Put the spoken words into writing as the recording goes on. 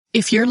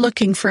If you're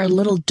looking for a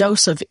little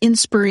dose of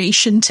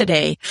inspiration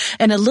today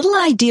and a little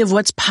idea of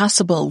what's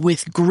possible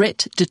with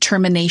grit,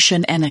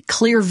 determination, and a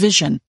clear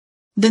vision,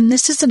 then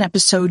this is an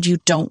episode you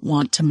don't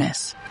want to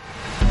miss.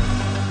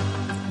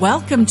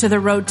 Welcome to The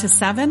Road to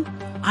Seven.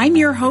 I'm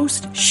your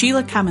host,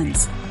 Sheila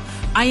Cummins.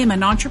 I am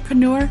an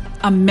entrepreneur,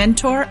 a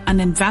mentor, an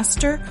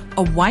investor,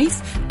 a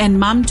wife, and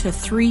mom to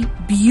 3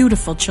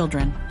 beautiful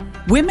children.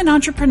 Women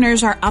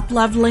entrepreneurs are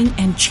up-leveling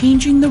and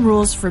changing the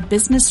rules for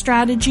business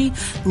strategy,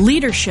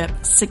 leadership,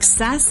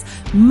 success,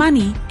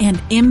 money, and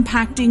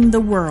impacting the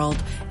world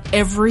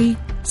every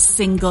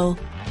single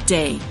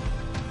day.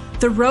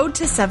 The Road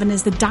to Seven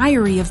is the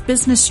diary of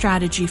business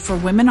strategy for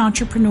women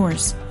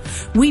entrepreneurs.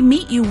 We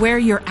meet you where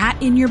you're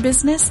at in your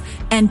business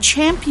and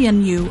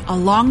champion you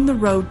along the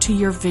road to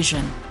your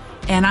vision.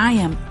 And I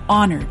am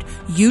honored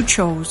you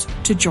chose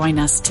to join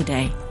us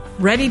today.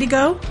 Ready to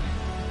go?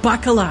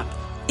 Buckle up.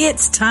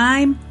 It's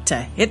time to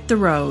hit the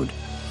road.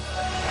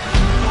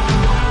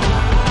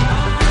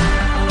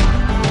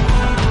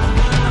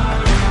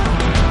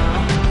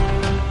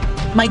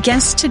 My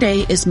guest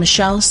today is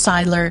Michelle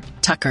Seiler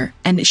Tucker,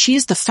 and she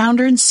is the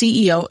founder and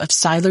CEO of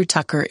Seiler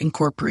Tucker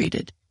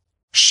Incorporated.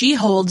 She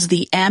holds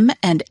the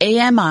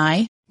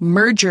M&AMI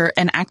Merger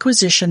and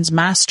Acquisitions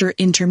Master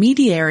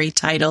Intermediary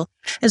title,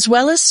 as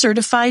well as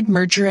Certified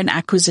Merger and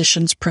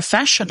Acquisitions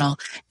Professional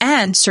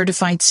and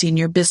Certified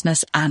Senior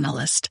Business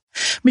Analyst.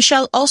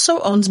 Michelle also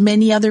owns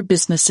many other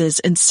businesses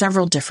in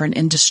several different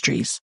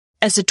industries.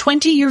 As a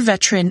 20-year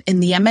veteran in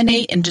the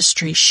M&A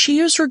industry, she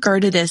is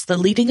regarded as the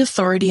leading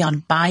authority on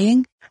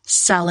buying,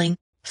 selling,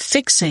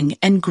 fixing,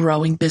 and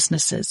growing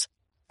businesses.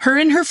 Her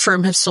and her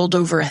firm have sold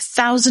over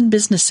 1,000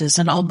 businesses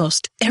in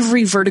almost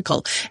every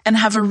vertical and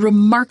have a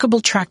remarkable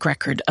track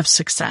record of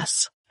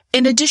success.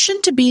 In addition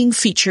to being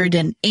featured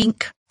in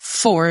Inc.,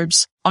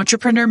 Forbes,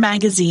 Entrepreneur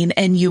Magazine,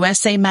 and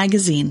USA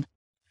Magazine,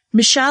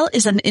 Michelle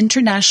is an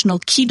international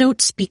keynote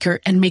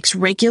speaker and makes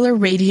regular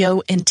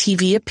radio and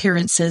TV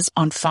appearances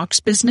on Fox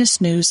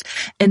Business News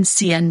and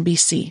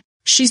CNBC.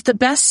 She's the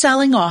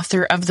best-selling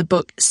author of the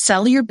book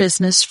Sell Your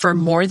Business for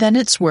More Than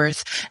It's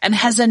Worth and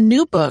has a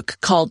new book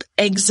called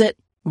Exit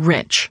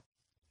Rich.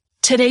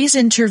 Today's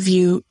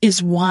interview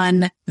is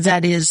one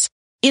that is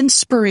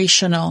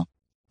inspirational,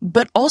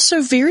 but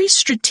also very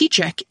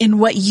strategic in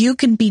what you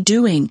can be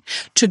doing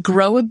to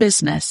grow a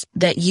business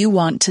that you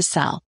want to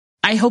sell.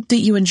 I hope that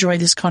you enjoy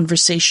this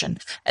conversation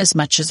as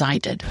much as I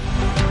did.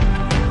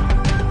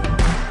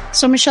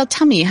 So, Michelle,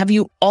 tell me, have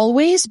you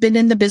always been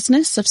in the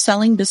business of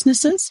selling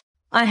businesses?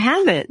 I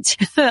haven't.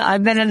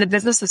 I've been in the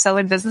business of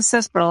selling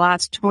businesses for the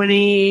last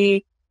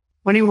 22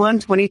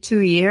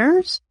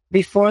 years.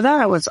 Before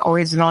that, I was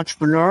always an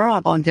entrepreneur.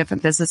 I've owned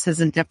different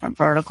businesses in different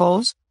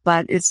verticals,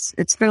 but it's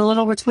been a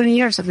little over 20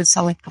 years I've been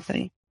selling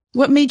company.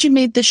 What made you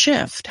make the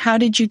shift? How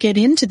did you get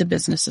into the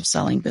business of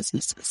selling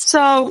businesses?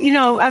 So,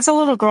 as a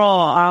little girl,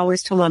 I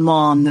always told my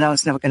mom that I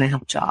was never going to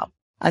have a job.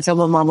 I told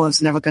my mom I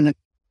was never going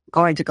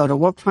to go to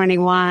work for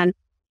anyone.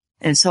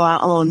 And so I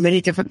owned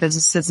many different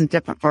businesses in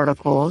different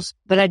verticals,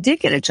 but I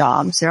did get a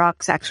job.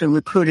 Xerox actually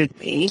recruited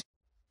me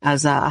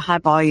as a high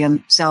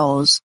volume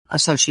sales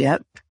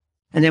associate.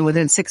 And then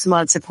within 6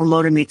 months, it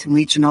promoted me to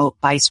regional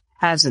vice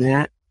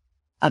president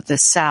of the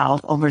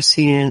South,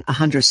 overseeing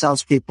 100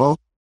 salespeople.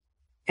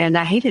 And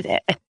I hated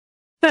it.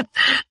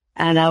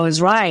 And I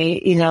was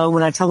right.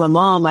 When I told my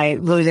mom, I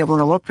really didn't want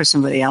to work for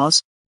somebody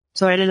else.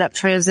 So I ended up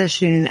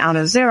transitioning out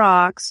of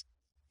Xerox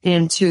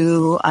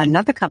into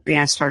another company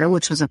I started,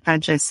 which was a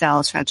franchise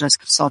sales, franchise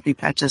consulting,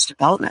 franchise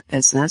development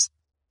business.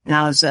 And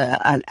I was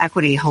an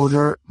equity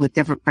holder with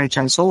different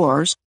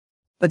franchisors.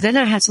 But then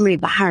I had so many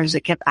buyers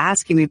that kept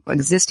asking me for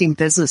existing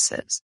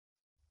businesses.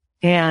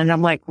 And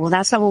I'm like, well,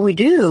 that's not what we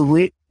do.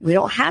 We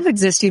don't have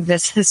existing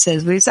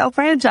businesses. We sell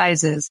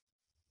franchises.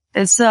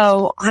 And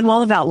so I'm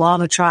all about law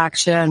of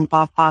attraction.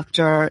 Bob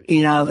Proctor,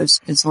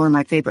 is one of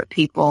my favorite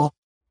people.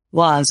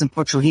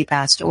 Unfortunately, he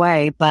passed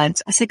away.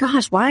 But I said,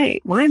 gosh, why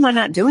am I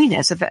not doing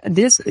this? If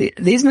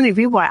these many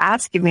people are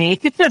asking me,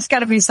 there's got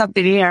to be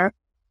something here.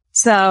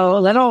 So a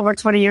little over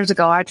 20 years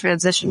ago, I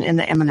transitioned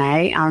into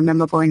M&A. I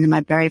remember going to my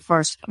very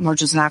first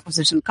mergers and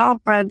acquisition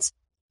conference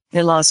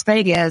in Las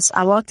Vegas.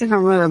 I walked in a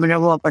room and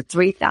there were over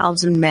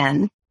 3,000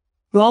 men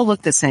who all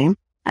looked the same.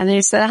 And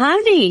they said,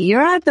 honey,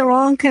 you're at the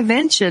wrong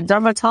convention.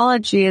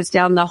 Dermatology is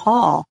down the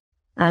hall.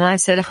 And I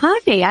said,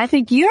 honey, I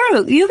think you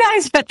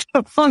guys at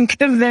the wrong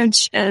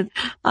convention.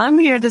 I'm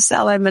here to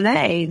sell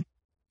M&A.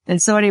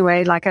 And so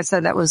anyway, like I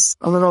said, that was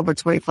a little over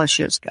 20 plus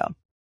years ago.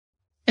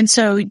 And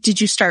so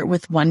did you start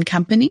with one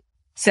company?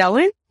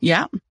 Selling?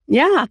 Yeah.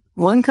 Yeah.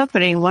 One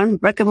company, one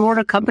brick and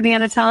mortar company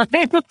at a time.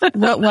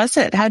 What was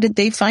it? How did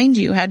they find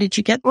you? How did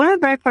you get? One of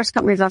the very first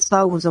companies I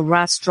sold was a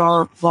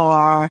restaurant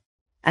bar,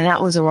 and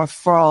that was a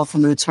referral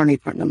from an attorney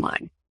friend of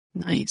mine.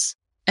 Nice.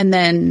 And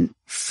then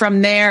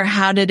from there,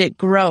 how did it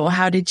grow?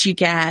 How did you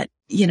get,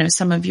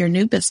 some of your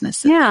new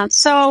businesses? Yeah.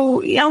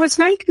 So I was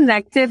very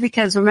connected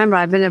because remember,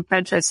 I've been in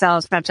franchise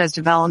sales, franchise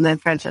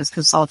development, franchise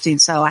consulting.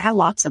 So I had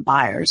lots of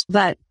buyers,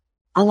 but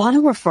a lot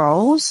of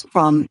referrals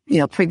from,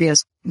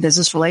 previous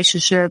business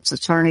relationships,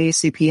 attorneys,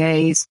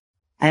 CPAs.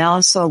 I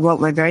also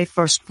wrote my very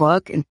first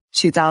book in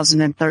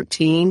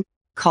 2013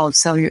 called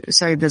Sell Your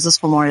Business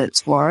for More Than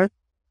It's Worth.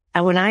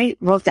 And when I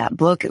wrote that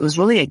book, it was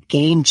really a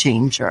game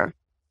changer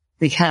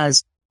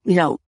because,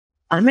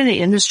 I'm in an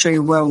industry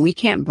where we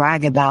can't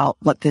brag about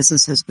what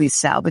businesses we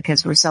sell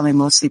because we're selling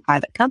mostly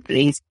private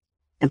companies,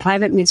 and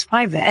private means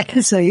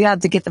private. So you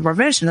have to get the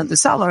permission of the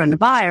seller and the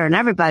buyer and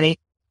everybody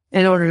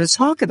in order to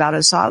talk about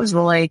it. So I was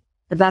really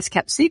the best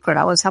kept secret.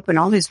 I was helping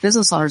all these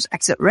business owners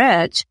exit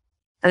rich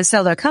and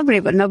sell their company,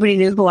 but nobody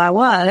knew who I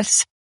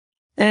was.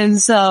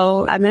 And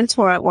so a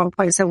mentor at one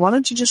point said, why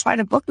don't you just write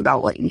a book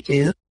about what you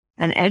do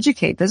and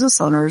educate business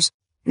owners?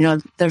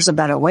 There's a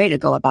better way to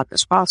go about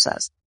this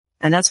process.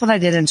 And that's what I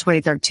did in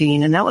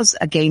 2013. And that was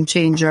a game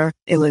changer.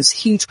 It was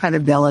huge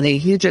credibility,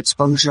 huge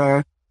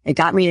exposure. It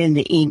got me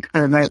into ink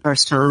for the very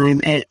first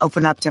time. It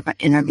opened up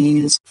different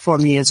interviews for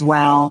me as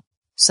well.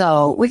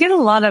 So we get a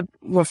lot of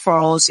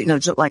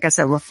referrals, like I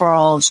said,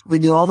 referrals. We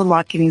do all the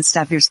marketing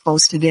stuff you're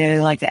supposed to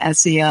do, like the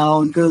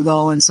SEO and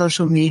Google and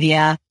social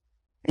media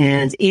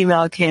and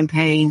email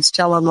campaigns,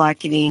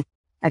 telemarketing,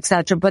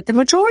 etc. But the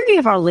majority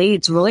of our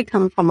leads really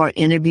come from our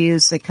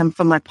interviews. They come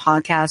from my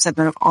podcast. I've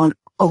been on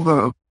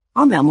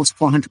almost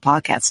 400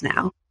 podcasts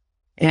now.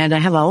 And I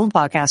have my own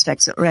podcast,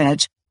 Exit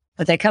Rich.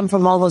 But they come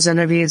from all those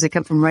interviews. They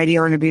come from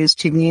radio interviews,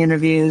 TV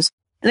interviews.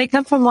 And they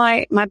come from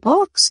my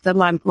books.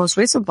 My most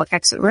recent book,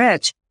 Exit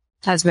Rich,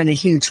 has been a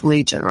huge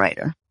lead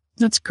generator.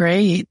 That's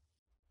great.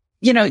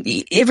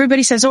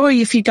 Everybody says, oh,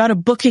 if you got a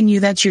book in you,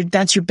 that's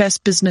your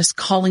best business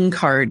calling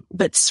card.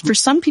 But for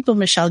some people,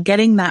 Michelle,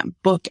 getting that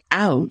book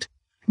out,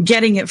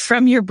 getting it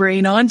from your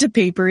brain onto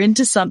paper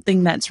into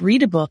something that's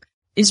readable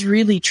is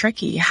really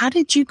tricky. How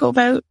did you go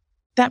about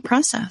that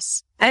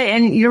process?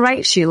 And you're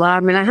right, Sheila. I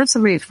mean, I have so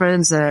many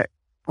friends that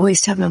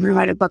always tell me, I'm going to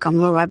write a book. I'm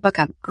going to write a book.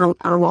 I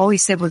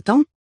always say, well,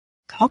 don't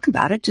talk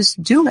about it.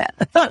 Just do it.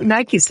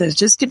 Nike says,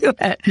 just do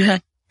it. Yeah.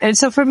 And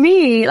so for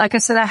me, like I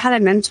said, I had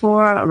a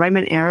mentor,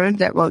 Raymond Aaron,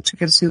 that wrote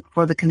Chicken Soup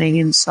for the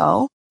Canadian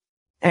Soul.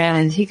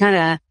 And he kind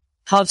of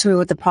helped me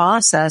with the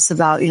process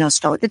about,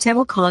 start with the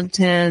table of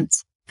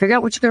contents, figure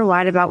out what you're going to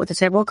write about with the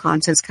table of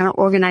contents, kind of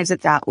organize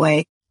it that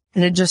way,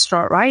 and then just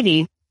start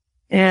writing.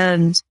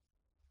 And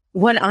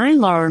what I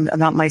learned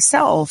about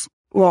myself,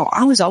 well,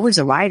 I was always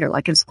a writer.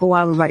 Like in school,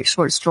 I would write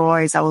short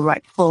stories. I would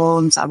write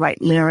poems. I write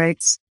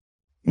lyrics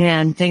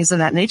and things of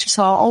that nature.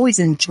 So I always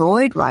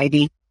enjoyed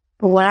writing.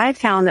 But what I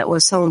found that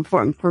was so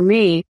important for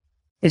me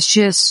is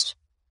just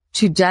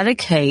to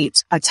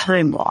dedicate a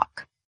time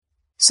block.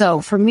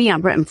 So for me,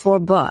 I've written 4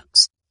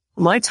 books.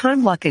 My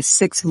time block is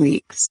 6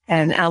 weeks.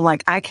 And I'm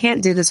like, I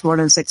can't do this more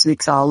than 6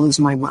 weeks. I'll lose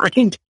my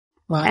mind.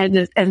 Wow.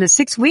 And the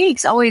 6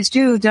 weeks I always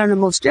do during the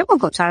most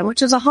difficult time,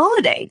 which is the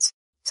holidays.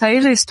 So I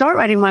usually start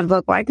writing my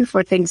book right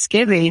before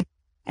Thanksgiving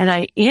and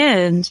I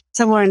end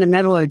somewhere in the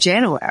middle of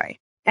January.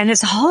 And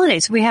it's the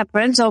holidays. We have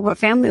friends over,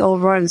 family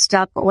over and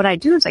stuff. But what I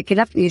do is I get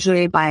up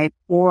usually by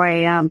 4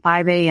 a.m.,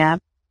 5 a.m.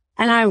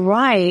 and I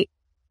write,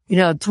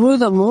 through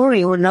the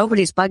morning when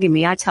nobody's bugging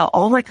me. I tell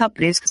all my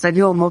companies, because I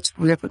do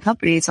multiple different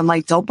companies, I'm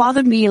like, don't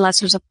bother me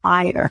unless there's a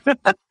fire.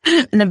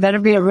 And it better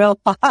be a real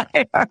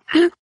fire.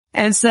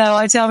 And so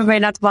I tell everybody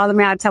not to bother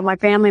me. I tell my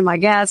family, my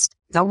guests,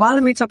 don't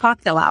bother me till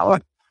cocktail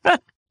hour.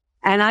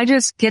 And I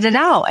just get it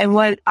out. And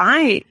what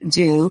I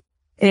do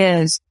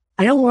is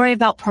I don't worry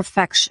about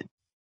perfection.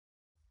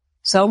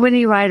 So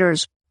many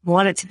writers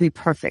want it to be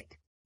perfect.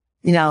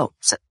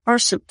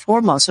 First and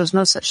foremost, there's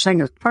no such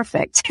thing as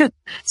perfect.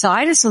 So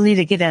I just need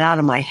to get it out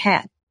of my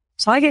head.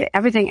 So I get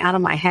everything out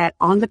of my head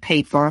on the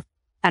paper.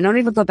 I don't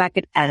even go back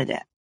and edit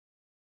it.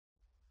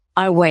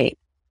 I wait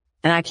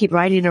and I keep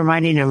writing and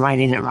writing and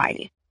writing and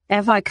writing.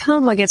 If I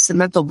come against the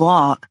mental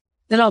block,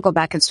 then I'll go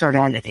back and start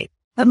editing.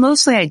 But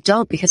mostly I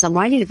don't because I'm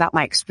writing about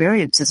my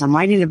experiences. I'm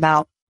writing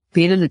about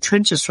being in the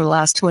trenches for the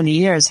last 20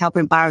 years,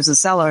 helping buyers and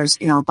sellers,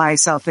 buy,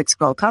 sell, fix,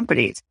 grow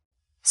companies.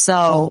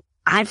 So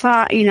I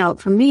thought,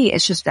 for me,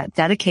 it's just that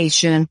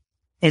dedication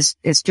is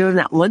doing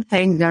that one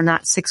thing. They're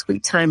not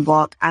 6-week time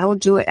block. I will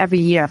do it every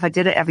year. If I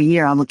did it every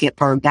year, I would get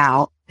burned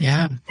out.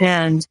 Yeah.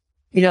 And,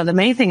 the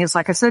main thing is,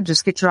 like I said,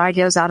 just get your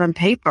ideas out on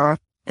paper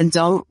and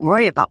don't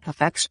worry about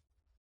perfection.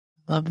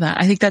 Love that.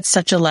 I think that's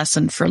such a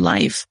lesson for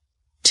life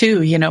too.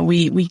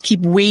 We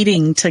keep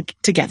waiting to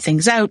get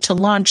things out, to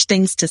launch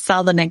things, to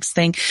sell the next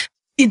thing,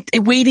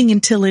 waiting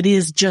until it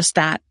is just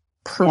that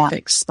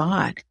perfect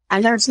spot.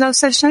 And there's no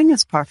such thing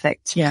as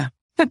perfect. Yeah.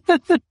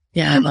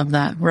 Yeah. I love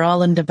that. We're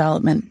all in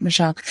development,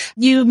 Michelle.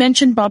 You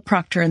mentioned Bob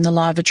Proctor and the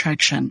law of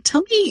attraction.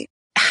 Tell me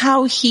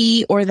how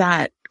he or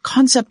that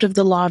concept of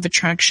the law of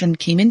attraction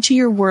came into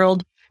your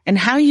world and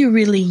how you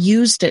really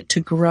used it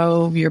to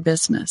grow your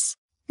business.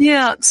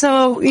 Yeah.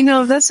 So,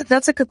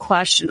 that's a good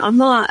question. I'm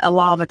not a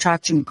law of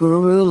attraction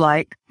guru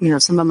like,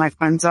 some of my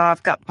friends are.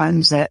 I've got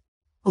friends that,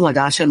 oh my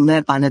gosh, I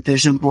live on a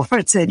vision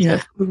board. They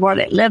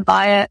live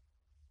by it.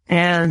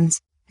 And,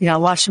 I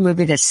watched the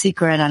movie The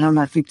Secret. I don't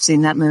know if you've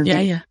seen that movie.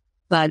 Yeah.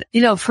 But,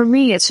 for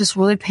me, it's just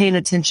really paying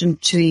attention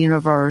to the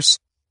universe.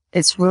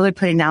 It's really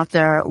putting out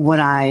there what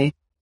I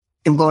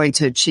am going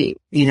to achieve.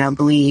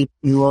 Believe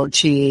you will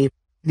achieve,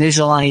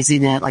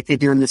 visualizing it like they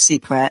do in The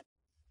Secret.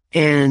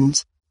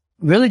 and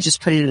really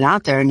just putting it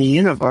out there in the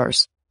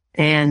universe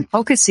and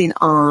focusing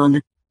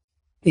on,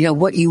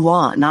 what you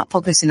want, not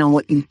focusing on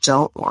what you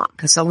don't want.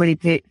 Because so many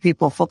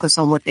people focus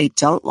on what they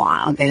don't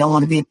want. They don't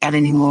want to be in bed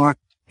anymore.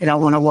 They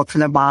don't want to work for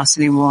their boss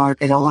anymore.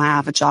 They don't want to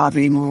have a job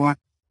anymore.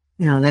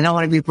 They don't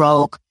want to be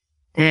broke.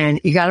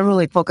 And you got to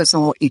really focus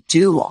on what you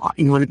do want.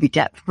 You want to be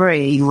debt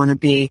free. You want to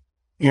be,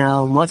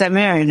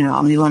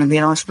 multi-millionaire. You want to be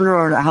an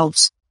entrepreneur that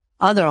helps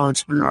other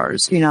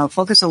entrepreneurs.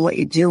 Focus on what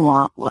you do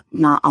want,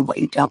 not on what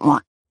you don't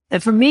want.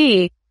 And for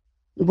me,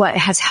 what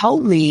has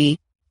helped me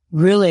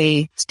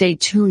really stay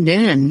tuned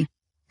in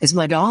is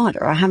my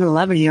daughter. I have an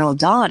 11-year-old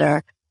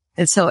daughter.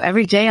 And so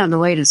every day on the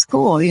way to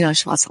school,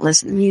 she wants to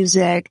listen to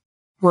music,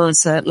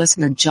 wants to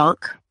listen to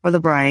junk for the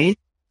brain.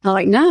 I'm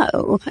like,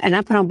 no. And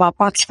I put on Bob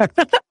Proctor.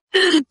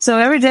 So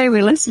every day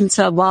we listen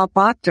to a Bob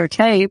Proctor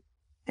tape,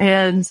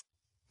 and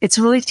it's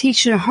really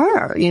teaching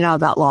her,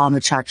 about law of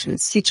attraction.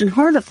 It's teaching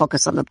her to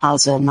focus on the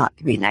positive, not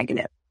to be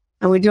negative.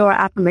 And we do our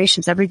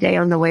affirmations every day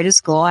on the way to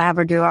school. I have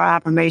her do our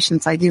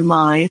affirmations. I do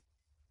mine.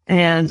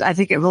 And I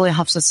think it really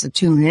helps us to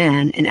tune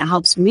in, and it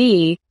helps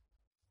me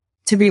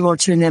to be more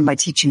tuned in by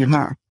teaching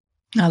her.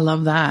 I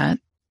love that.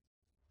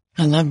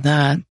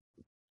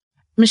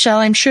 Michelle,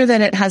 I'm sure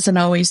that it hasn't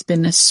always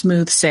been a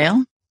smooth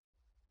sail.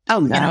 Oh,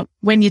 no.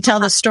 When you tell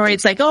the story,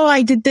 it's like, oh,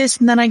 I did this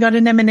and then I got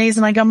an M&A's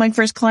and I got my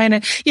first client.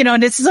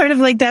 And it's sort of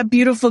like that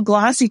beautiful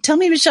glossy. Tell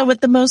me, Michelle,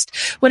 what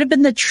have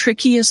been the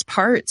trickiest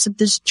parts of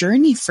this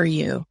journey for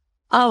you?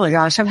 Oh my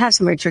gosh, I've had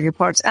so many tricky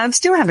parts. I'm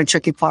still having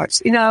tricky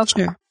parts,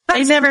 Sure.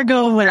 They never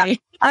go away.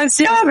 I'm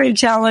still having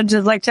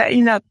challenges like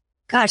that,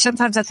 gosh,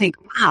 sometimes I think,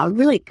 wow, I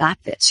really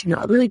got this,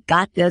 I really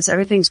got this.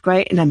 Everything's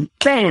great. And then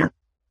bam,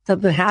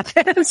 something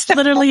happens.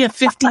 Literally a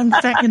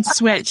 15-second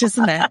switch,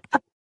 isn't it?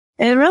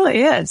 It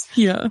really is.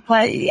 Yeah.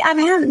 But I've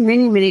had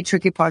many, many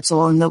tricky parts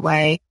along the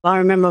way. I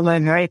remember my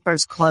very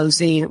first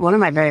closing. One of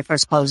my very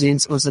first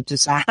closings was a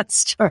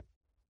disaster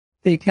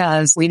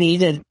because we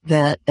needed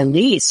the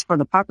lease for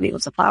the property. It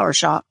was a flower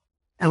shop,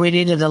 and we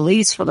needed a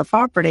lease for the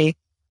property.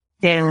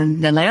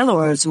 And the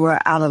landlords were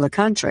out of the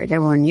country. They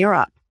were in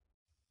Europe.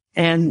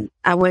 And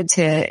I went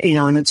to,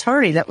 an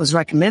attorney that was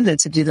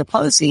recommended to do the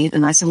closing.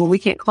 And I said, well, we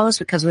can't close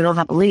because we don't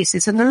have a lease. He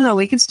said, no,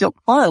 we can still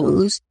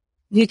close.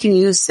 You can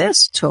use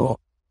this tool.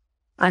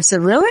 I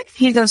said, really?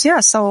 He goes,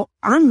 yeah. So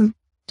I'm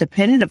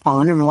dependent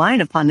upon and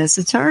relying upon this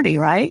attorney,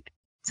 right?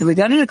 So we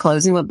go to the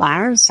closing with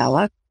buyer and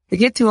seller. We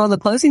get through all the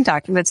closing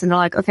documents and they're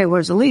like, okay,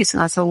 where's the lease?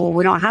 And I said, well,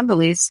 we don't have the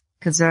lease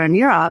because they're in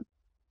Europe.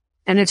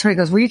 And the attorney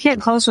goes, well, you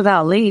can't close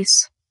without a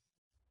lease.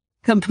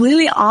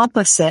 Completely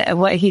opposite of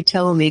what he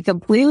told me,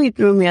 completely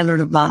threw me under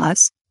the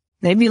bus,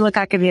 made me look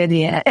like an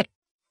idiot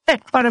in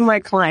front of my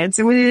clients,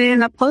 and we didn't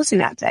end up closing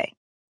that day.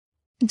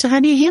 So how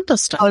do you handle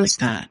stuff like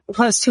that?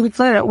 Plus 2 weeks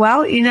later,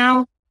 well,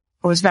 I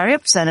was very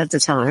upset at the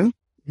time,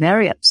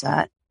 very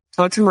upset.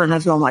 Talked to my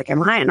husband, I'm like,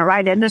 am I in the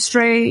right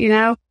industry,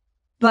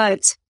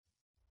 But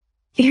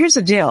here's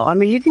the deal. I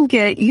mean,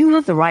 you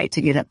have the right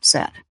to get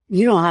upset.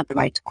 You don't have the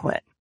right to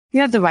quit.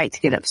 You have the right to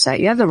get upset.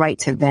 You have the right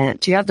to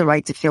vent. You have the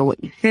right to feel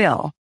what you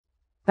feel.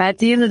 But at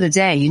the end of the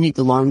day, you need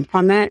to learn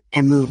from it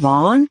and move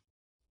on.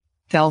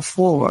 Fail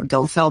forward.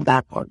 Don't fail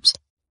backwards.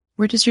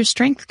 Where does your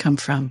strength come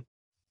from?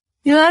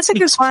 That's a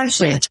good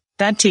question.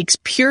 That takes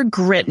pure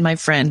grit, my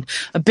friend.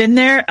 I've been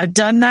there. I've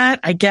done that.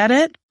 I get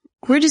it.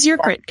 Where does your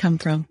grit come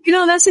from?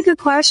 That's a good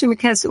question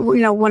because,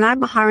 when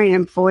I'm hiring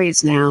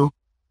employees now,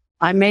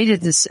 I made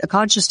a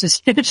conscious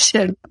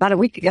decision about a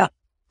week ago.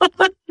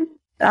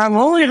 I'm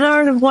only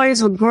hiring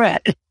employees with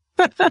grit.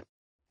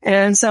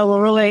 And so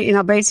we're really,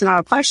 basing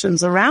our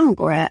questions around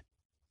grit.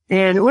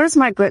 And where does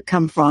my grit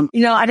come from?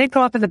 I didn't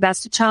grow up in the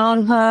best of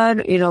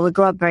childhood. We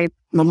grew up my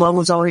mom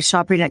was always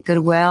shopping at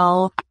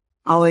Goodwill.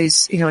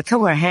 Always, I could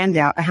wear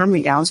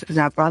hand-me-downs because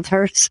I have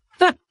brothers.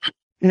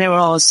 And they were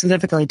all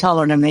significantly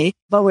taller than me.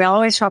 But we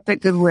always shopped at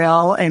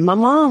Goodwill. And my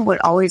mom would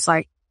always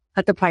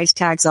cut the price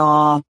tags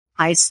off,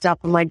 hide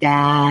stuff with my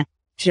dad.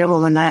 She didn't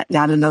want my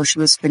dad to know she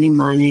was spending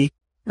money.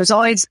 There's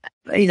always,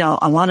 a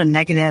lot of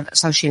negative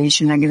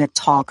association, negative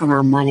talk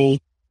around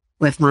money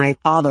with my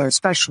father,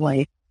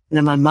 especially. And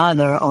then my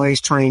mother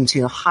always trying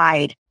to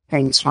hide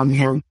things from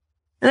him.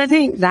 And I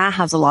think that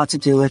has a lot to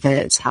do with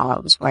it. It's how I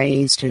was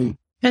raised. And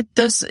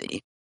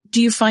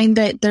do you find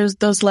that there's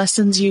those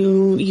lessons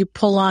you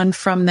pull on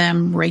from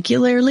them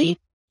regularly,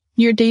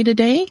 your day to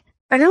day?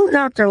 I don't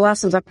know if they're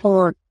lessons I pull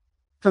on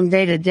from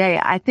day to day.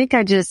 I think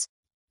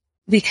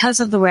because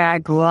of the way I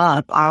grew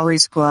up, I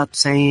always grew up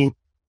saying,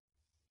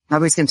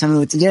 nobody's going to tell me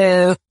what to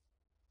do.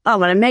 I'm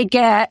going to make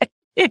it,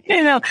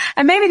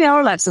 and maybe there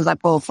are lessons I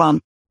pull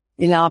from,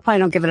 I probably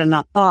don't give it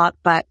enough thought,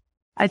 but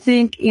I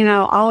think, I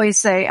always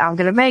say I'm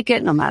going to make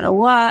it no matter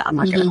what. I'm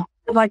not going to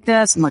live like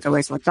this. I'm not going to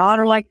raise my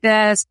daughter like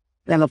this.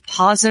 We have a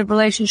positive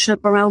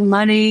relationship around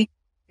money.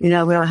 We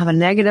don't have a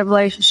negative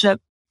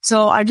relationship.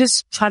 So I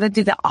just try to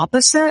do the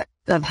opposite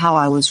of how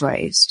I was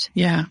raised.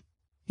 Yeah.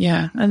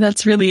 Yeah. And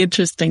that's really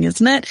interesting,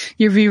 isn't it?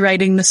 You're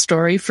rewriting the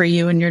story for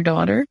you and your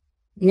daughter.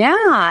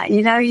 Yeah.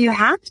 You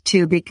have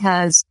to,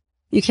 because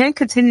you can't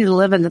continue to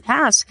live in the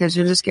past because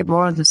you'll just get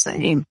more of the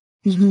same.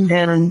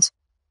 And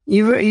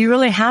you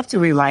really have to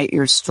rewrite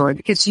your story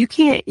because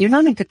you're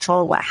not in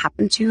control of what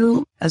happened to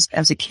you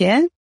as a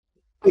kid,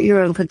 but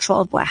you're in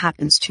control of what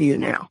happens to you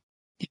now.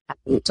 As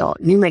an adult,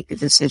 you make the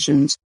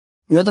decisions.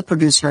 You're the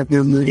producer of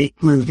your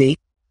movie.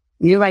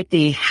 You write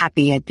the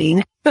happy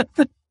ending.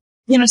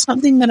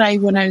 Something that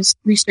when I was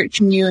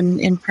researching you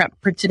in prep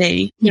for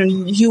today,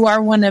 you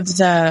are one of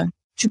the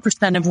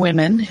 2% of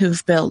women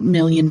who've built $1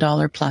 million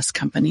plus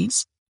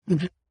companies.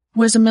 Mm-hmm.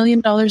 Was $1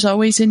 million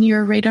always in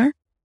your radar?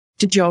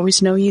 Did you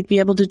always know you'd be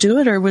able to do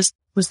it, or was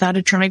that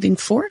a driving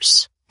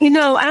force?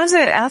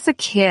 As a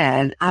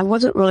kid, I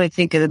wasn't really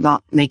thinking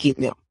about making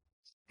millions.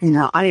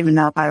 I didn't even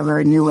know if I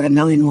ever knew what $1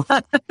 million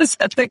was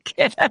as a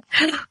kid.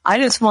 I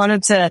just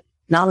wanted to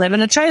not live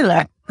in a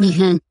trailer.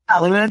 Mm-hmm.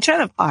 Not live in a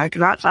trailer park.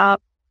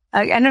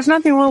 And there's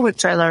nothing wrong with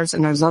trailers,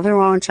 and there's nothing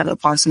wrong with trailer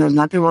parks, and there's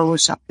nothing wrong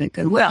with shopping at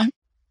Goodwill.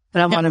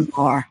 But I wanted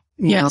more.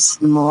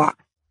 More.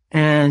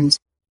 And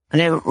I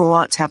didn't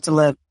want to have to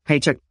live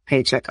paycheck to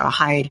paycheck or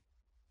hide,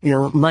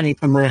 money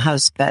from my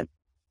husband.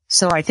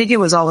 So I think it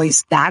was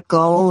always that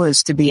goal,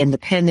 is to be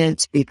independent,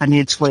 to be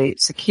financially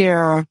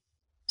secure,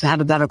 to have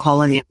a better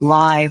quality of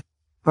life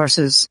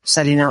versus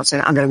setting out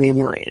saying, I'm going to be a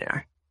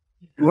millionaire.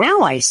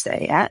 Now I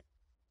say it.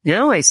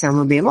 I say I'm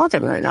going to be a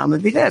multimillionaire. I'm going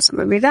to be this. I'm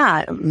going to be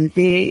that. I'm going to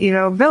be,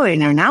 a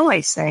billionaire. Now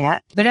I say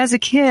it. But as a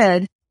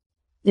kid,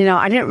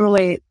 I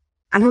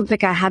don't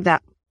think I had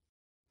that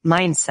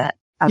mindset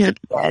as a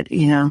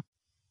kid,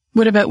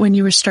 What about when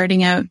you were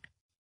starting out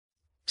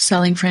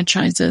selling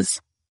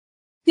franchises?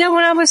 Yeah,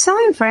 when I was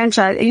selling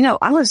franchise,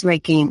 I was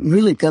making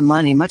really good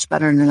money, much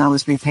better than I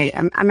was being paid.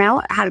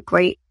 I had a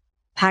great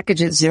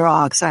package at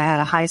Xerox. I had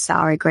a high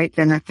salary, great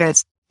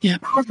benefits. Yeah.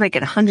 I was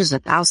making hundreds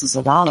of thousands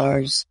of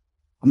dollars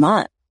a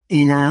month,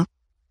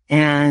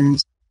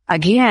 And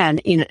again,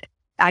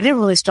 I didn't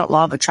really start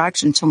law of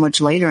attraction until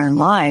much later in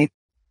life,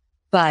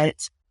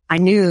 but I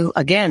knew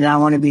again that I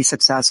want to be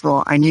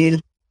successful.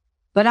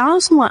 But I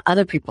also want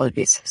other people to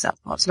be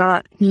successful. It's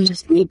not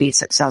just me be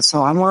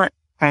successful. I want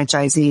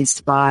franchisees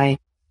to buy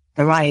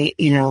the right,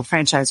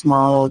 franchise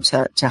model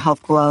to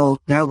help grow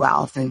their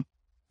wealth and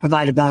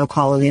provide a better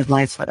quality of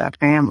life for their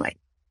family.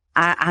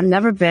 I've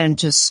never been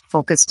just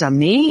focused on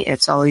me.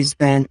 It's always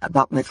been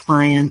about my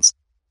clients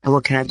and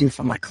what can I do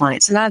for my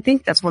clients. And I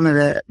think that's one of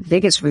the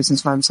biggest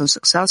reasons why I'm so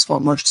successful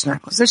in mergers and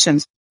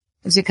acquisitions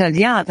is because,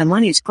 the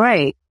money's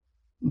great,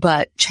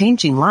 but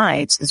changing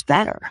lives is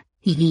better.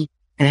 Mm-hmm.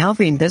 And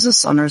helping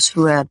business owners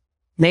who have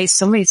made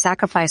so many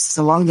sacrifices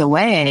along the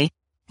way.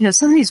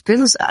 Some of these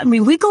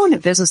we go into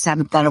business to have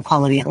a better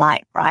quality of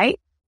life, right?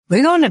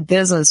 We go into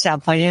business to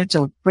have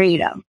financial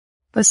freedom.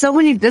 But so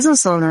many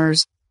business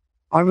owners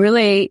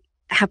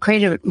have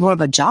created more of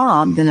a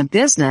job than a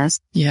business.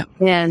 Yeah.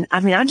 And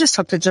I just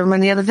talked to a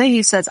gentleman the other day.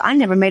 He says, I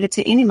never made it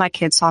to any of my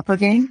kids' soccer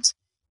games,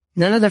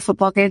 none of their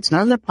football games,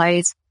 none of their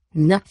plays,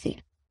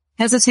 nothing.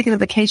 Hasn't taken a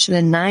vacation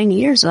in 9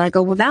 years. And I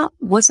go, well, that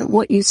wasn't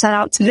what you set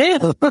out to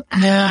do.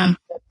 Yeah.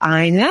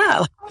 I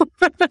know.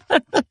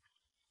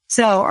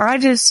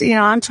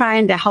 I'm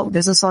trying to help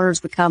business owners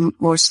become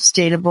more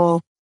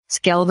sustainable,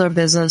 scale their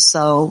business.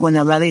 So when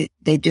they're ready,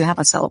 they do have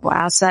a sellable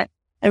asset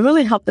and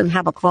really help them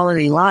have a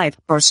quality life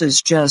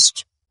versus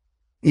just,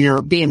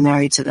 being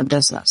married to the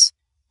business.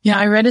 Yeah,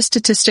 I read a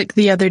statistic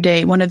the other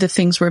day. One of the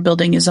things we're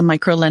building is a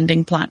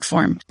micro-lending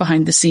platform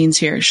behind the scenes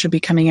here. It should be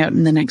coming out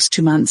in the next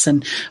 2 months.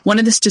 And one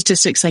of the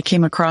statistics I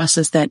came across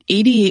is that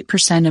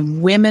 88% of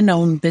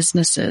women-owned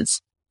businesses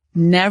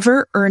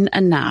never earn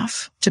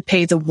enough to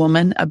pay the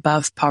woman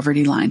above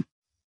poverty line.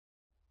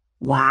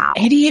 Wow.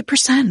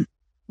 88%.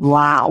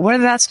 Wow. Where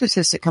did that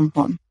statistic come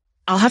from?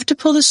 I'll have to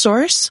pull the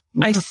source.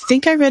 I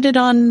think I read it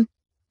on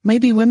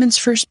maybe Women's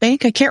First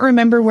Bank. I can't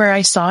remember where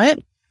I saw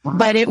it.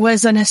 But it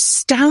was an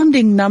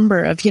astounding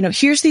number of,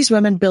 here's these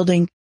women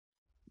building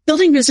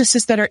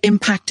businesses that are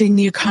impacting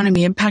the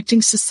economy,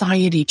 impacting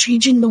society,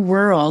 changing the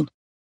world.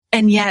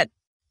 And yet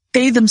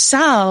they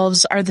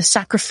themselves are the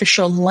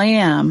sacrificial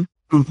lamb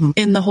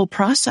in the whole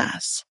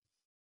process.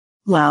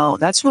 Wow,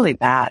 that's really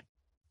bad.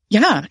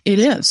 Yeah, it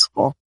is.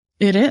 Cool.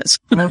 It is.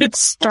 It's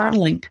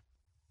startling.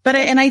 But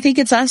I think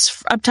it's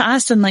up to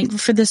us. And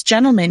for this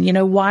gentleman,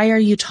 why are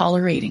you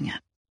tolerating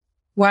it?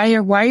 Why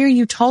are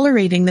you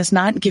tolerating this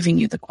not giving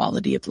you the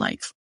quality of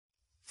life?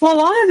 Well,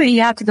 a lot of it,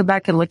 you have to go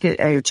back and look at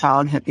your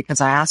childhood because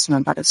I asked him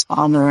about his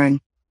father,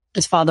 and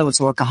his father was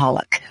a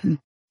workaholic.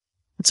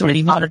 That's what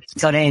he wanted to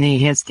go to any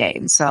of his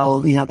games.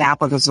 So, the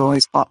apple doesn't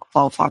always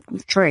fall far from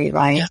the tree,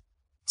 right? Yeah.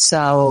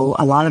 So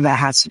a lot of it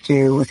has to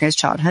do with his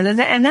childhood.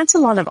 And that's a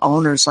lot of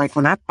owners. Like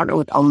when I partner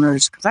with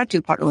owners, because I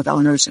do partner with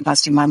owners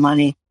investing my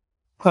money,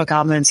 core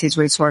competencies,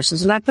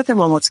 resources, and I put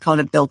them on what's called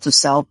a build to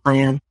sell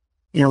plan,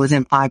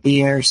 within 5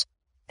 years.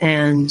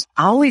 And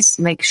I always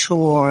make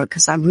sure,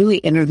 because I really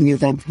interview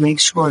them to make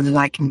sure that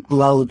I can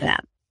grow them.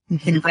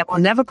 And I will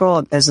never grow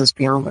a business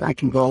beyond what I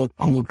can grow an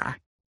owner.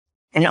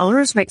 And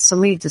owners make so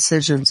many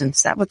decisions and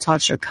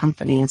sabotage their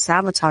company and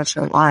sabotage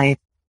their life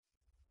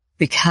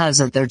because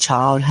of their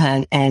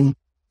childhood. And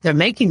they're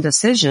making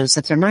decisions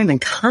that they're not even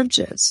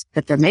conscious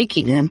that they're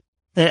making them,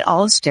 that it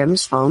all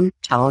stems from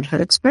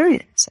childhood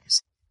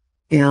experiences.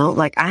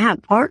 Like I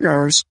have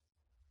partners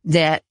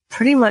that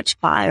pretty much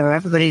fire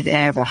everybody they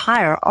ever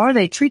hire, or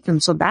they treat them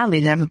so badly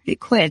that everybody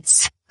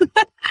quits.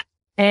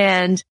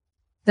 And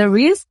the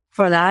reason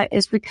for that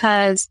is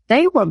because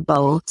they were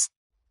both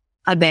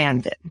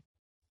abandoned,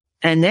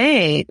 and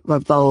they were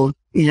both,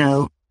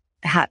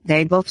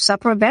 they both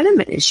suffer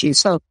abandonment issues.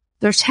 So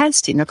they're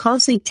testing. They're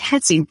constantly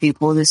testing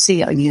people to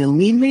see, are you going to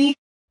leave me?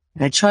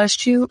 Can I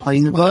trust you? Are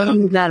you going to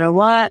no matter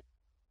what?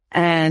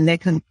 And they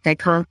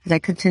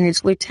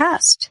continuously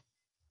test.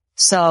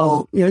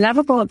 So you'll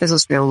never grow a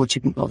business beyond what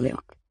you can go beyond.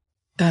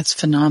 That's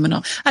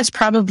phenomenal. That's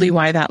probably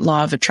why that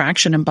law of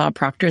attraction and Bob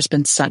Proctor has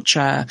been such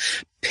a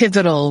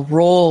pivotal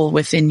role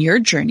within your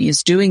journey,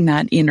 is doing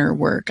that inner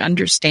work,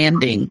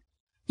 understanding,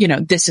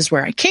 this is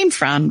where I came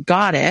from,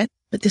 got it,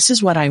 but this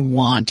is what I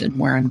want and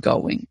where I'm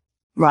going.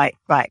 Right.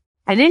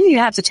 And then you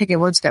have to take it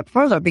one step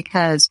further,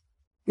 because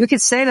you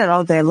could say that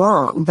all day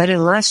long, but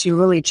unless you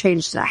really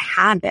change the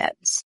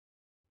habits,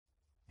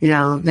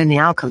 then the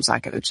outcome's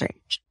not going to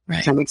change. Right.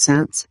 Does that make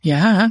sense?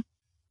 Yeah,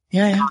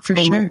 for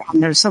sure.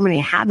 And there's so many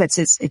habits.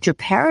 It's your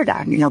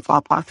paradigm.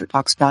 Bob Proctor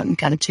talks about you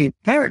got to change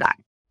your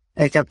paradigm.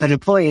 Like if an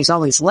employee is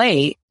always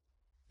late,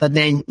 but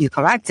then you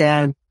correct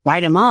them,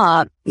 write them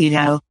up,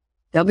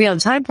 they'll be on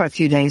time for a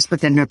few days,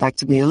 but then they're back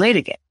to being late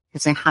again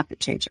because they have to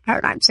change their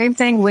paradigm. Same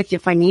thing with your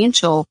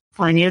financial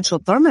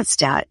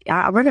thermostat.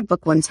 I read a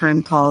book one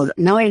time called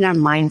Millionaire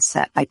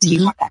Mindset by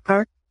T.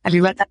 Becker. Have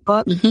you read that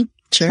book? Mm-hmm.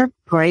 Sure. It's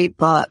a great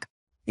book.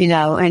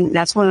 And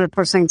that's one of the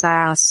first things I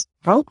ask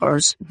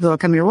brokers who are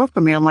coming to work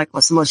for me. I'm like,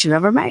 what's the most you've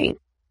ever made?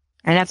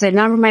 And if they've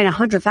never made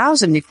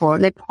 100,000 before,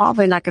 they're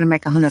probably not going to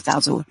make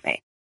 100,000 with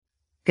me,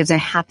 because they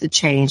have to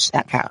change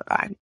that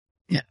paradigm.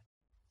 Yeah.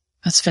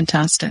 That's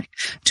fantastic.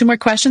 2 more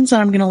questions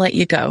and I'm going to let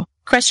you go.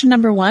 Question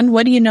number 1,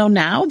 what do you know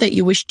now that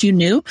you wished you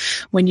knew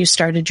when you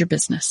started your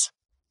business?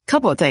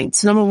 Couple of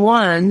things. Number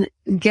 1,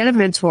 get a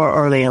mentor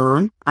early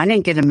on. I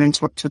didn't get a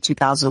mentor till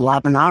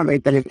 2011. I already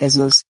been in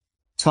business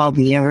 12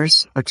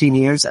 years, 13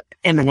 years of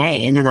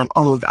M&A, and then I've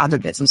owned other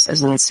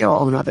businesses, and I still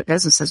own other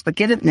businesses, but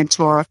get a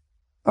mentor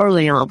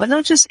early on, but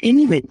not just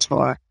any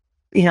mentor.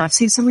 I've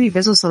seen so many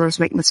business owners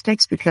make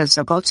mistakes because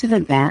they'll go to the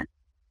event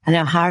and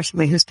they'll hire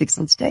somebody who speaks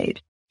on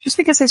stage. Just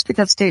because they speak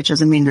on stage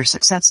doesn't mean they're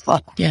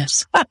successful.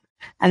 Yes.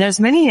 And there's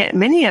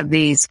many of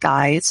these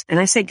guys,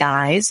 and I say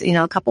guys,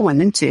 a couple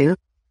women too,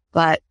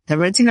 but they're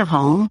renting a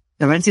home,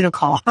 they're renting a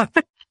car,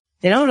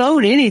 they don't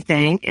own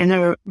anything, and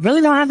they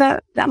really don't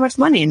have that much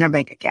money in their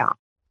bank account.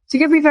 So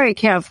you gotta be very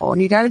careful,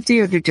 and you gotta do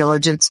your due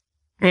diligence,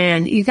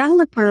 and you gotta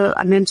look for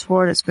a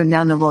mentor that's been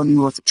down the road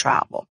and wants to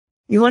travel.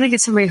 You want to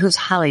get somebody who's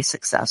highly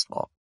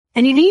successful,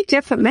 and you need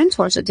different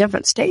mentors at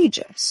different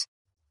stages.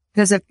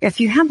 Because if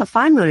you have a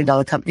 $5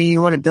 million company,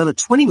 you want to build a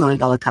 $20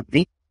 million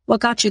company, what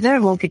got you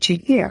there won't get you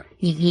here.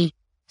 Mm-hmm.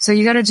 So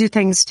you got to do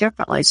things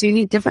differently. So you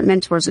need different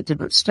mentors at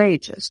different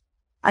stages.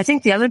 I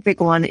think the other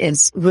big one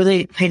is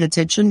really paying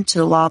attention to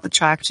the law of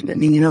attraction in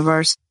the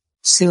universe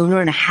sooner,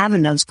 and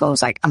having those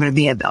goals like, I'm going to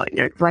be a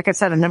billionaire. Like I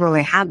said, I never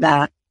really had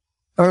that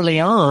early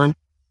on.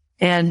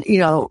 And,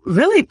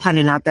 really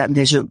planning out that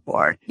vision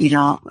board,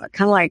 kind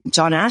of like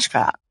John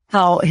Ashcraft,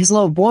 how his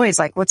little boy is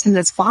like, what's in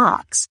this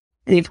box?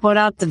 And he put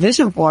out the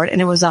vision board, and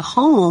it was a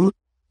home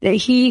that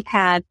he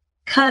had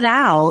cut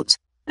out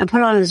and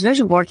put on his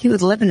vision board. He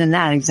was living in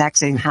that exact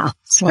same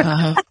house.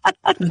 Wow.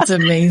 That's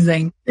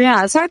amazing.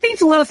 Yeah. So I think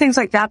it's a little things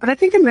like that, but I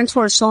think a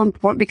mentor is so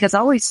important, because I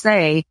always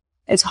say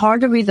it's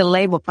hard to read the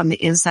label from the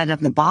inside of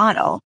the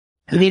bottle.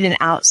 You need an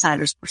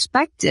outsider's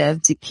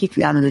perspective to keep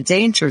you out of the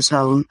danger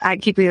zone.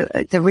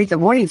 To read the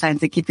warning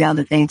signs to keep you out of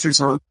the danger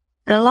zone.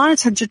 And a lot of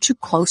times you're too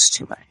close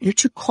to it. You're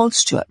too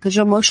close to it because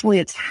you're emotionally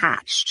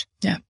attached.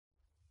 Yeah.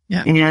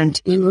 Yeah.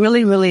 And you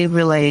really, really,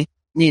 really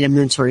need a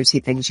mentor to see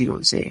things you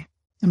don't see.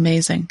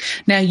 Amazing.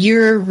 Now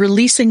you're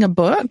releasing a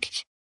book.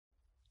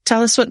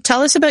 Tell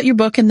us about your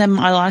book, and then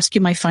I'll ask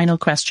you my final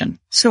question.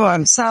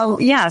 Sure. So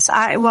yes,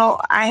 I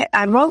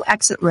wrote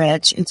Exit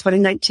Rich in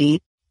 2019.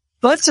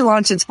 Supposed to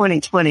launch in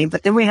 2020,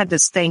 but then we had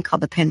this thing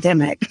called the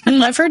pandemic.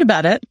 I've heard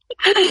about it.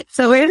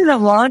 So we ended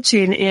up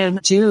launching in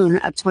June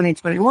of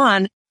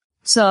 2021.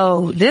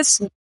 So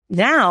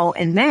now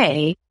in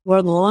May,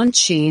 we're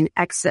launching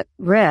Exit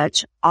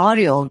Rich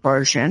audio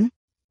version,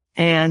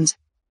 and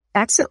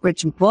Exit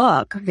Rich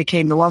book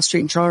became the Wall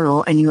Street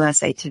Journal and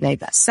USA Today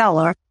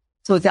bestseller.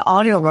 So with the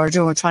audio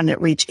version, we're trying to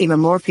reach even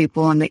more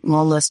people and make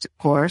more lists, of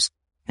course,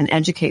 and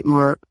educate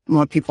more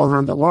people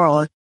around the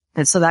world.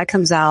 And so that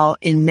comes out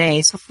in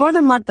May. So for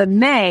the month of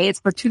May,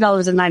 it's for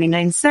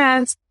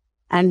 $2.99.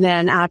 And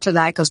then after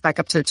that, it goes back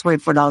up to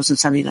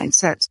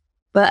 $24.79.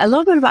 But a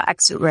little bit about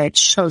Exit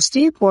Rich. So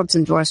Steve Forbes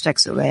endorsed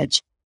Exit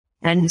Rich.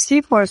 And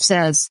Steve Forbes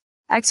says,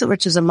 Exit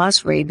Rich is a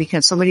must read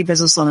because so many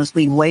business owners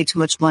leave way too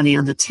much money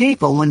on the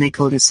table when they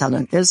go to sell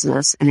their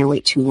business, and they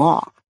wait too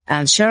long.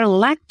 And Sharon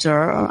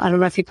Lecter, I don't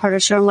know if you've heard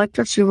of Sharon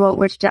Lecter. She wrote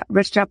Rich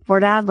Dad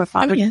Poor Dad with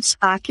Father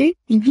Taki.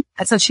 Mm-hmm.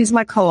 And so she's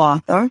my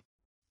co-author.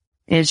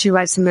 And she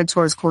writes the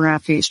Mentor's Corner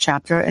after each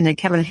chapter. And then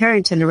Kevin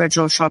Harrington, the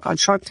original Shark on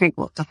Shark Tank,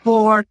 wrote the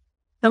foreword.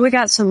 Then we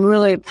got some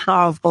really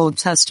powerful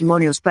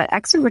testimonials. But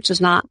Exit Rich is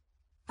not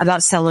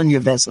about selling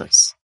your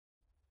business.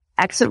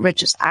 Exit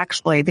rich is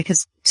actually,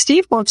 because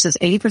Steve Forbes says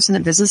 80%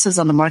 of businesses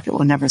on the market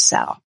will never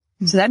sell.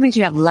 So that means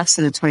you have less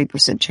than a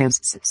 20% chance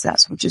of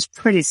success, which is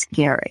pretty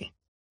scary.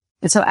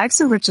 And so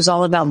exit rich is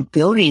all about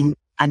building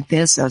a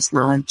business,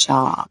 not a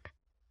job.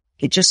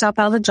 Get yourself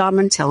out of the job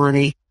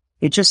mentality.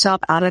 Get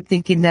yourself out of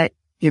thinking that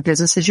your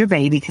business is your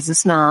baby, because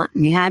it's not.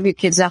 You have your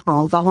kids at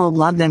home. Go home,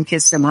 love them,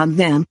 kiss them, hug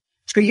them.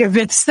 Treat your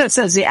business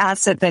as the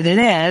asset that it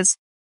is.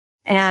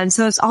 And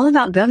so it's all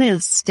about building a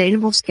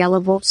sustainable,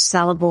 scalable,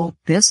 sellable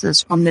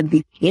business from the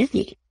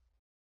beginning.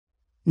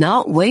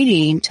 Not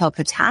waiting till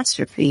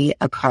catastrophe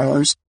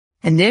occurs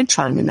and then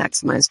trying to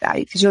maximize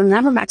value, because you'll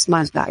never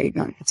maximize value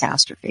during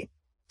catastrophe.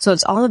 So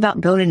it's all about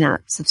building a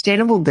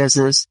sustainable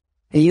business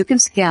that you can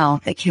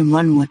scale, that can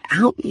run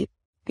without you,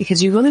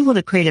 because you really want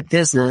to create a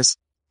business,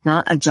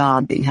 not a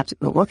job that you have to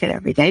go work at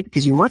every day,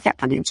 because you want that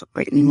financial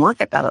freedom. You want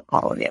that better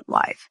quality of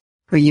life.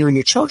 For you and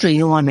your children,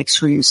 you want to make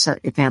sure you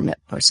set your family up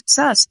for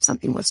success if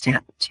something was to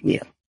happen to you.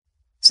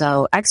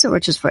 So exit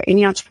rich is for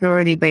any entrepreneur,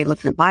 anybody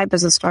looking to buy a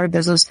business, start a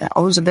business, that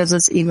owns a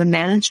business, even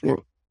management.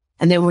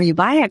 And then when you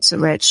buy Exit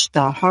Rich,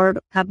 the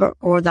hardcover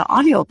or the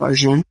audio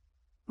version,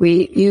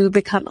 you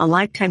become a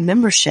lifetime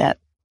membership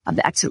of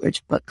the Exit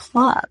Rich Book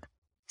Club.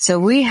 So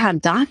we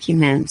have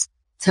documents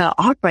to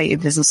operate your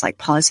business, like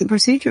policy and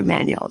procedure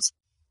manuals,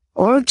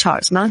 org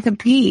charts,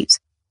 non-competes.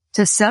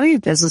 To sell your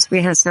business,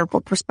 we have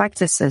sample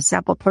prospectuses,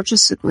 sample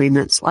purchase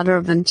agreements, letter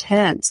of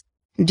intent,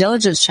 due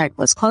diligence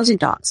checklists, closing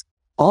docs.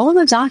 All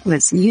the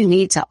documents you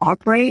need to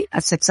operate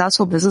a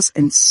successful business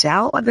and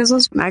sell a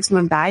business for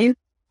maximum value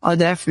are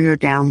there for your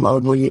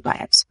download when you buy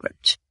Exit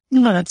Rich.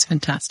 Oh, that's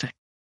fantastic.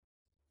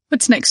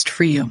 What's next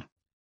for you?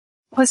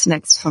 What's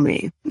next for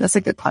me? That's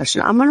a good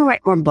question. I'm going to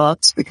write more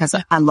books because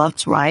I love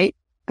to write.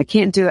 I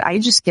can't do it. I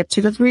just skip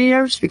 2 to 3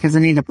 years because I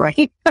need a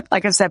break.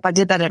 Like I said, if I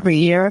did that every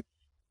year,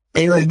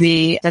 it would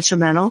be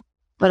detrimental.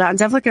 But I'm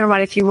definitely going to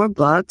write a few more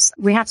books.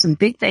 We have some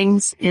big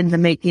things in the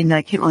making that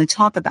I can't really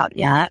talk about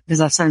yet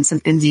because I've signed some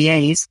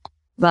NDAs.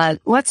 But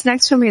what's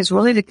next for me is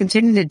really to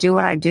continue to do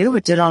what I do,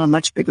 but do it on a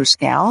much bigger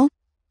scale.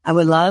 I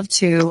would love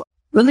to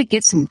really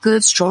get some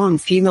good, strong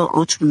female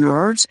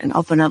entrepreneurs and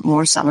open up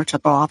more Seiler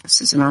Tucker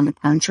offices around the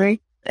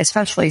country,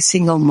 especially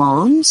single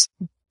moms.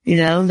 You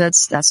know,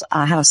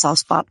 I have a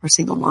soft spot for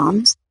single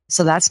moms.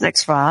 So that's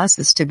next for us,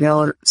 is to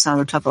build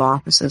Seiler Tucker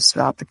offices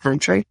throughout the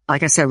country.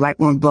 Like I said, write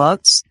more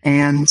books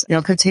and,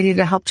 continue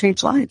to help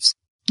change lives.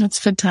 That's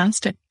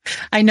fantastic.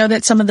 I know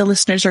that some of the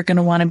listeners are going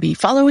to want to be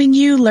following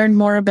you, learn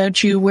more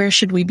about you. Where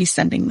should we be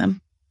sending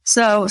them?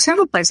 So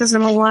several places.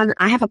 Number one,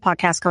 I have a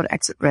podcast called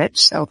Exit Rich.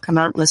 So come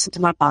out and listen to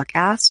my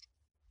podcast.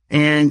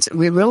 And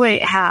we really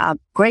have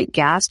great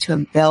guests who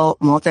have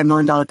built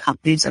multi-million-dollar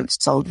companies and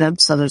sold them.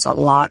 So there's a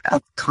lot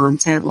of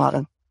content, a lot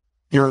of,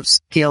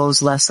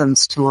 skills,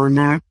 lessons to learn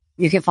there.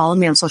 You can follow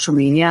me on social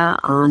media.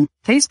 On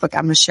Facebook,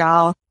 I'm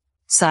Michelle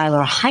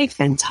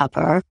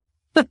Seiler-Tucker.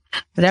 But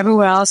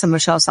everywhere else, I'm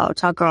Michelle Seiler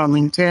Tucker on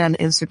LinkedIn,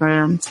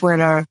 Instagram,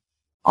 Twitter,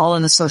 all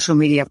in the social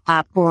media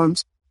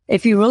platforms.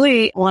 If you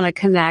really want to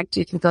connect,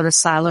 you can go to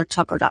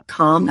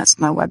seilertucker.com. That's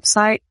my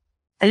website.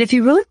 And if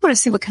you really want to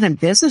see what kind of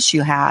business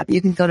you have,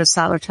 you can go to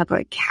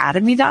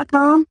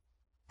seilertuckeracademy.com.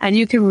 And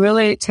you can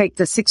really take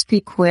the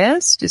 6P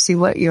quiz to see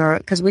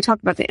because we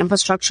talked about the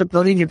infrastructure,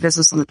 building your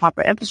business on the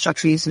proper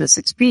infrastructure using the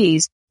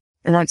 6Ps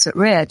and Exit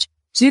Rich.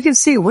 So you can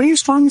see what are your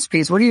strongest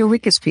Ps, what are your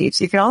weakest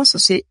Ps. You can also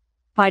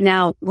find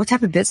out what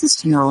type of business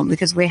to own,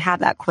 because we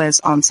have that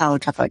quiz on Seiler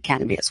Tucker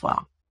Academy as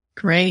well.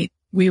 Great.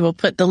 We will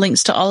put the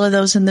links to all of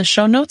those in the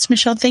show notes.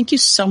 Michelle, thank you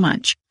so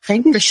much.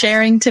 Thank you for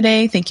sharing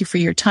today. Thank you for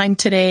your time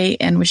today,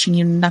 and wishing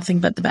you nothing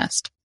but the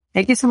best.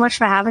 Thank you so much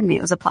for having me.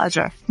 It was a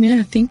pleasure.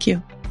 Yeah, thank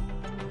you.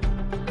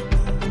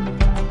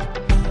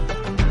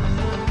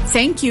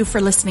 Thank you for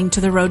listening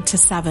to The Road to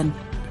 7.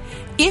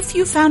 If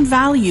you found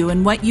value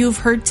in what you've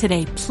heard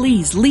today,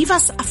 please leave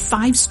us a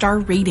 5-star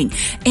rating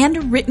and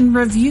a written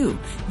review.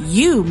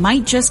 You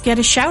might just get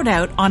a shout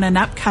out on an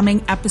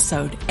upcoming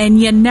episode,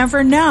 and you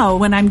never know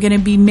when I'm going to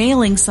be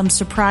mailing some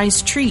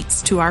surprise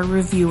treats to our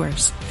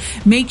reviewers.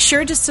 Make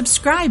sure to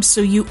subscribe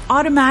so you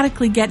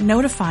automatically get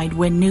notified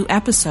when new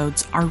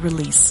episodes are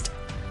released.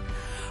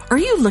 Are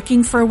you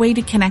looking for a way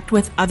to connect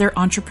with other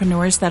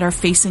entrepreneurs that are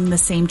facing the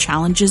same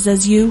challenges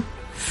as you?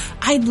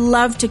 I'd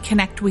love to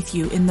connect with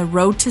you in the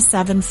Road to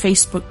 7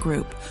 Facebook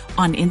group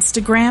on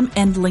Instagram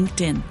and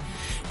LinkedIn.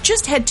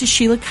 Just head to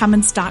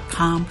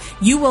SheilaCummins.com.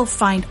 You will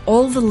find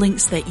all the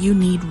links that you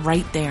need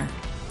right there.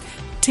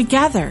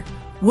 Together,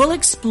 we'll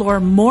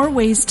explore more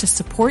ways to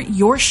support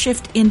your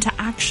shift into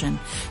action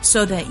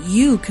so that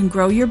you can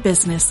grow your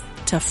business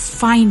to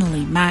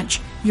finally match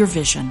your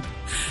vision.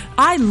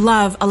 I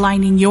love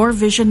aligning your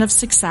vision of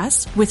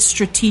success with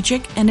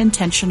strategic and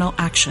intentional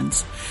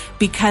actions,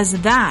 because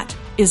that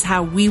is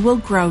how we will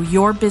grow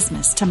your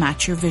business to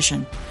match your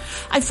vision.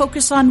 I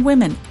focus on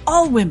women,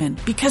 all women,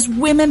 because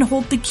women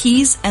hold the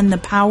keys and the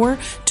power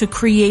to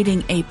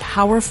creating a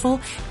powerful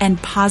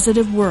and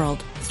positive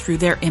world through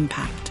their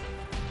impact.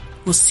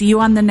 We'll see you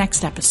on the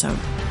next episode.